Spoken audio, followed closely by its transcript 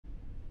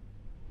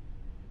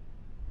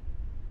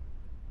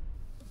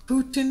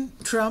Putin,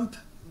 Trump,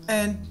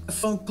 and a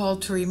phone call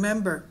to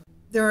remember.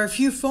 There are a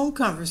few phone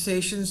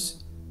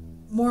conversations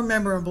more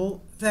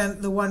memorable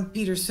than the one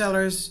Peter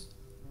Sellers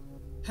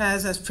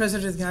has as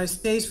President of the United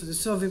States with the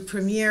Soviet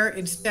premier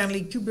in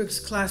Stanley Kubrick's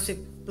classic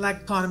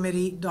black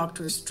comedy,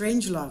 Dr.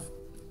 Strangelove.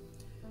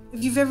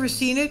 If you've ever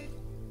seen it,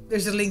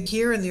 there's a link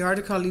here in the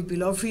article I'll leave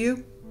below for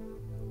you.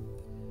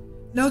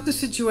 Note the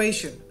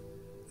situation.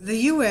 The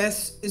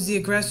US is the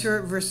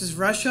aggressor versus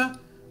Russia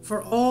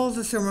for all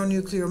the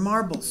thermonuclear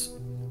marbles.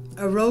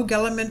 A rogue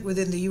element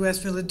within the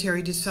US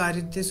military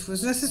decided this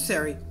was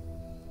necessary.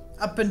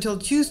 Up until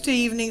Tuesday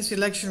evening's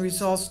election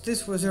results,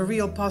 this was a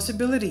real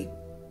possibility.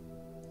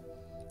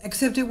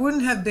 Except it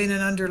wouldn't have been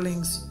an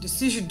underling's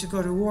decision to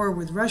go to war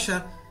with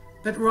Russia,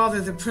 but rather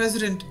the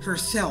president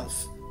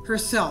herself,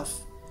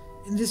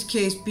 in this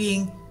case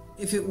being,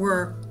 if it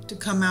were to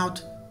come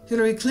out,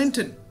 Hillary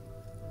Clinton.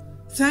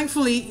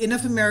 Thankfully,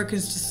 enough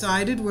Americans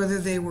decided, whether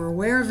they were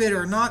aware of it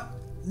or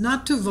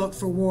not to vote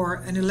for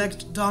war and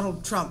elect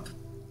Donald Trump.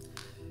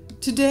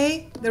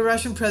 Today, the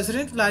Russian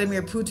President,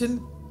 Vladimir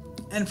Putin,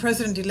 and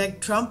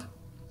President-elect Trump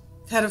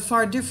had a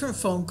far different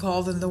phone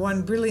call than the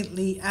one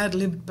brilliantly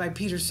ad-libbed by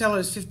Peter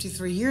Sellers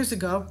 53 years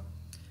ago,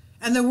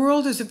 and the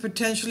world is a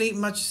potentially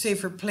much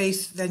safer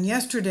place than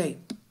yesterday.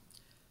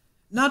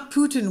 Not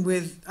Putin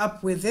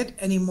up with it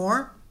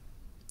anymore.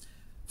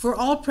 For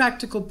all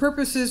practical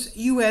purposes,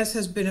 US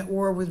has been at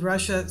war with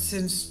Russia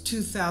since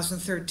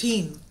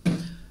 2013.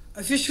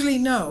 Officially,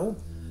 no,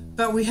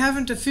 but we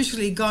haven't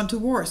officially gone to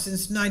war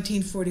since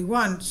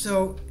 1941,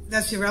 so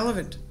that's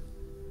irrelevant.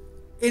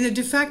 In a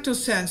de facto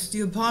sense,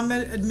 the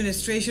Obama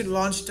administration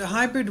launched a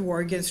hybrid war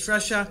against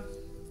Russia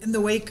in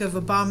the wake of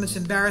Obama's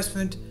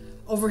embarrassment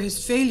over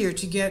his failure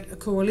to get a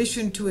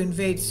coalition to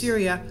invade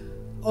Syria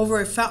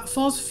over a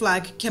false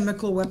flag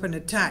chemical weapon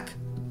attack.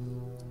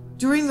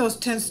 During those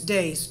tense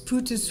days,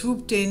 Putin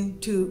swooped in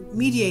to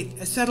mediate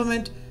a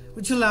settlement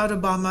which allowed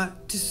Obama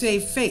to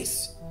save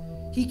face.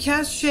 He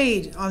cast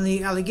shade on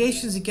the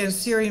allegations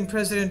against Syrian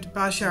President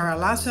Bashar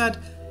al-Assad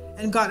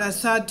and got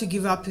Assad to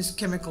give up his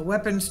chemical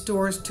weapons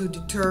stores to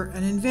deter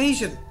an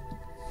invasion.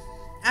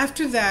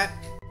 After that,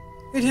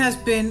 it has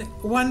been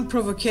one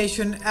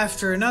provocation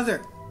after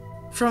another.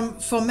 From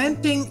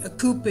fomenting a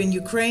coup in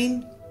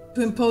Ukraine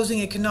to imposing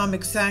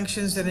economic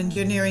sanctions and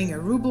engineering a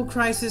ruble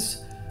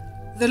crisis,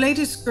 the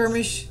latest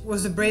skirmish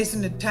was a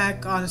brazen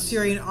attack on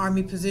Syrian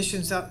army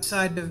positions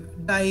outside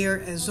of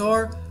Deir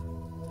ez-Zor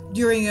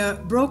during a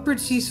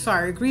brokered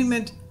ceasefire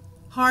agreement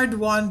hard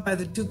won by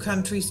the two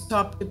countries'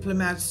 top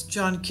diplomats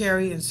John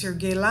Kerry and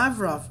Sergei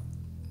Lavrov.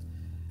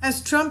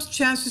 As Trump's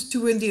chances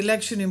to win the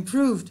election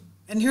improved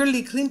and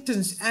Hillary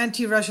Clinton's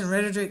anti-Russian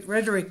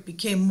rhetoric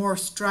became more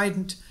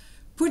strident,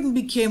 Putin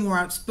became more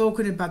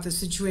outspoken about the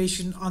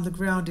situation on the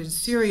ground in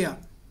Syria.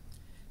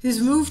 His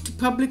move to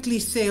publicly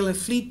sail a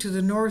fleet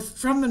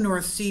from the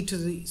North Sea to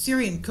the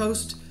Syrian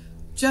coast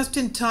just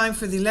in time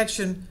for the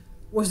election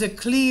was a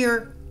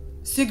clear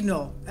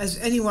signal, as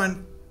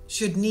anyone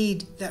should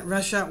need, that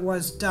Russia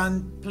was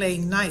done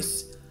playing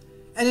nice.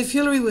 And if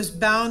Hillary was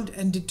bound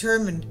and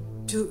determined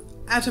to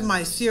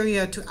atomize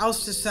Syria to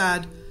oust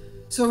Assad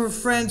so her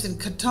friends in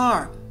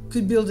Qatar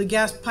could build a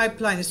gas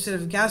pipeline instead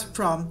of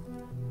Gazprom,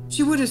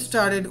 she would have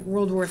started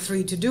World War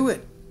III to do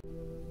it.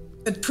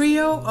 A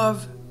trio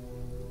of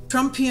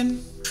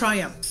Trumpian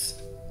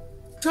triumphs.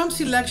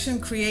 Trump's election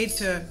creates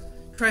a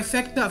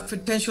trifecta of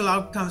potential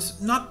outcomes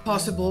not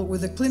possible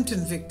with a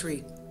Clinton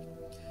victory.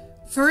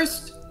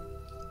 First,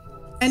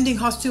 ending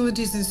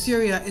hostilities in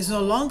Syria is no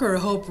longer a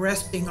hope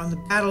resting on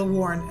the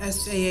battle-worn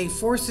SAA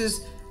forces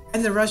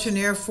and the Russian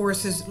Air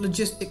Force's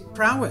logistic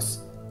prowess.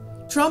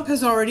 Trump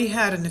has already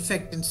had an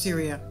effect in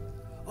Syria.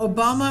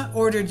 Obama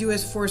ordered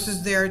US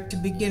forces there to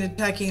begin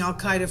attacking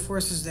al-Qaeda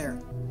forces there.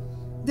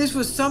 This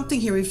was something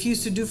he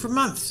refused to do for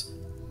months.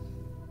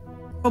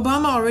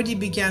 Obama already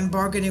began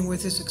bargaining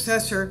with his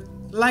successor,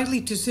 likely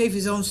to save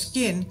his own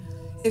skin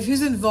if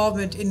his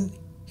involvement in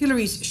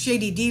Hillary's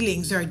shady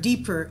dealings are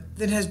deeper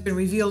than has been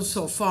revealed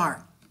so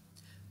far.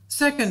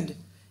 Second,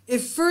 it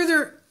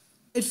further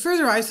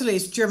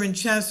isolates German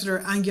Chancellor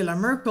Angela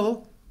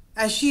Merkel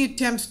as she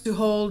attempts to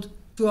hold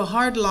to a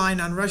hard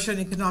line on Russian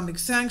economic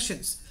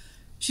sanctions.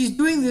 She's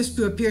doing this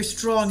to appear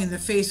strong in the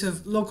face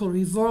of local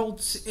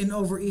revolts in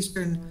over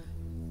Eastern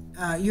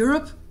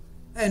Europe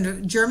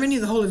and Germany.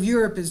 The whole of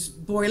Europe is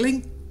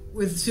boiling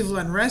with civil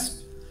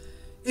unrest.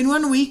 In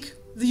 1 week,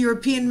 the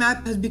European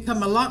map has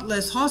become a lot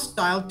less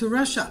hostile to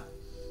Russia.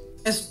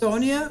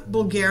 Estonia,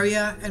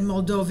 Bulgaria, and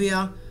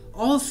Moldova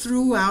all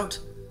threw out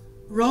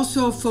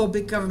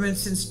Russophobic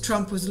governments since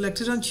Trump was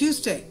elected on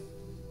Tuesday.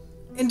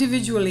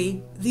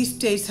 Individually, these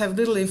states have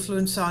little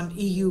influence on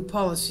EU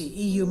policy,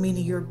 EU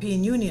meaning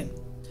European Union.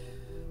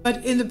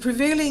 But in the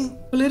prevailing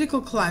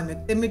political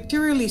climate, they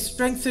materially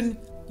strengthen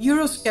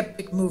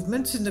Eurosceptic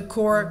movements in the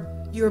core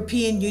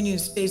European Union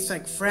states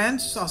like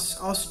France,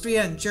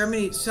 Austria, and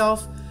Germany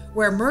itself,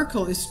 where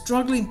Merkel is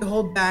struggling to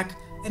hold back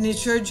an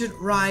insurgent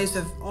rise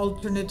of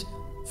alternate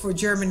for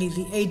Germany,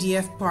 the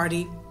ADF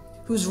party,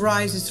 whose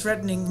rise is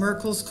threatening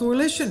Merkel's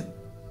coalition.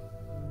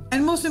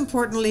 And most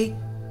importantly,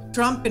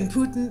 Trump and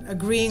Putin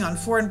agreeing on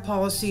foreign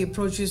policy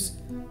approaches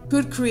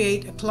could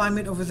create a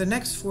climate over the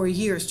next 4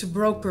 years to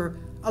broker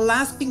a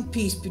lasting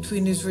peace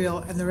between Israel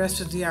and the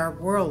rest of the Arab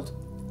world.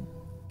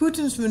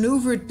 Putin's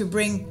maneuver to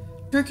bring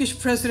Turkish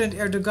President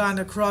Erdogan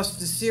across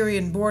the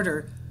Syrian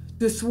border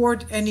to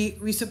thwart any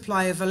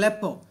resupply of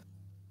Aleppo.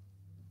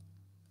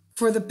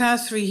 For the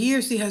past 3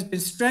 years, he has been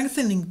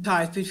strengthening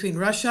ties between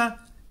Russia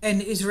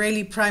and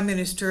Israeli Prime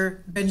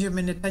Minister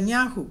Benjamin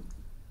Netanyahu.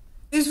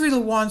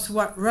 Israel wants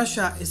what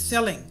Russia is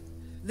selling.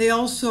 They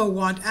also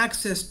want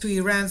access to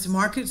Iran's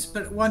markets,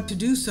 but want to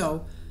do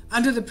so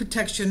under the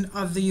protection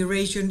of the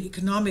Eurasian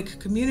Economic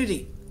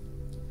Community.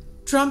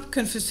 Trump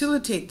can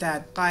facilitate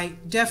that by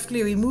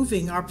deftly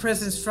removing our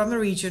presence from the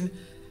region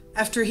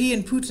after he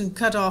and Putin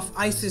cut off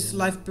ISIS'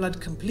 lifeblood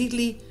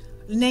completely,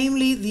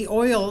 namely the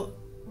oil,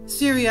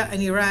 Syria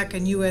and Iraq,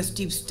 and US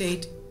deep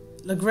state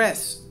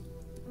Legres.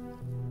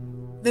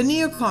 The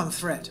neocon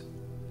threat.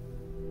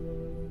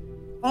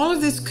 All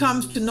of this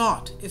comes to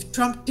naught if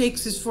Trump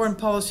takes his foreign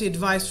policy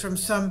advice from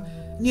some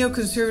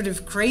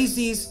neoconservative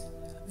crazies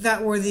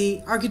that were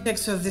the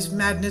architects of this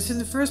madness in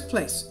the first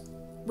place.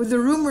 With the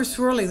rumor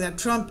swirling that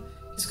Trump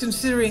is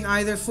considering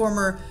either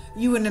former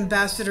UN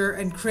ambassador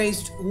and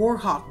crazed war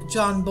hawk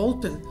John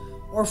Bolton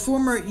or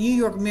former New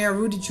York Mayor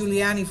Rudy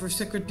Giuliani for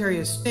Secretary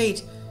of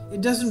State, it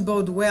doesn't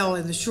bode well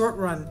in the short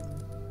run.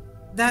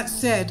 That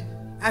said,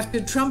 after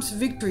Trump's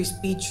victory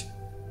speech,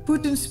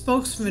 Putin's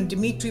spokesman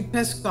Dmitry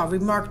Peskov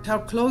remarked how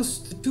close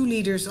the two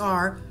leaders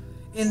are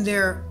in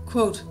their,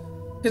 quote,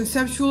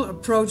 conceptual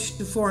approach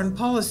to foreign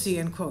policy,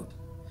 end quote.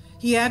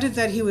 He added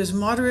that he was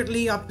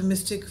moderately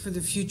optimistic for the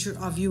future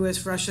of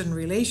US-Russian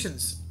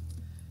relations.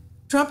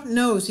 Trump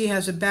knows he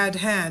has a bad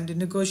hand in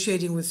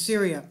negotiating with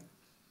Syria,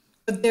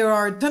 but there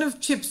are a ton of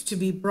chips to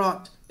be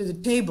brought to the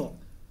table.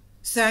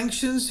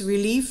 Sanctions,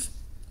 relief,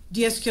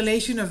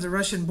 de-escalation of the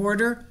Russian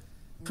border,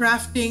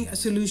 crafting a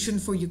solution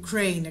for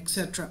Ukraine,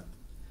 etc.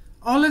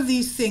 All of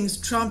these things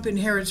Trump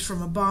inherits from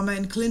Obama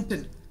and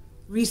Clinton,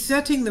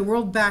 resetting the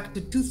world back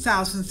to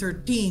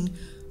 2013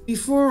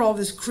 before all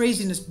this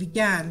craziness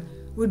began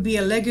would be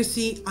a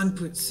legacy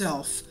unto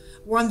itself,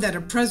 one that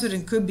a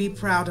president could be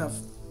proud of.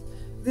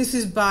 This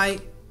is by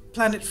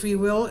Planet Free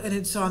Will, and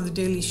it's on the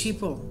Daily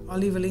Sheeple. I'll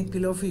leave a link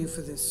below for you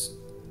for this.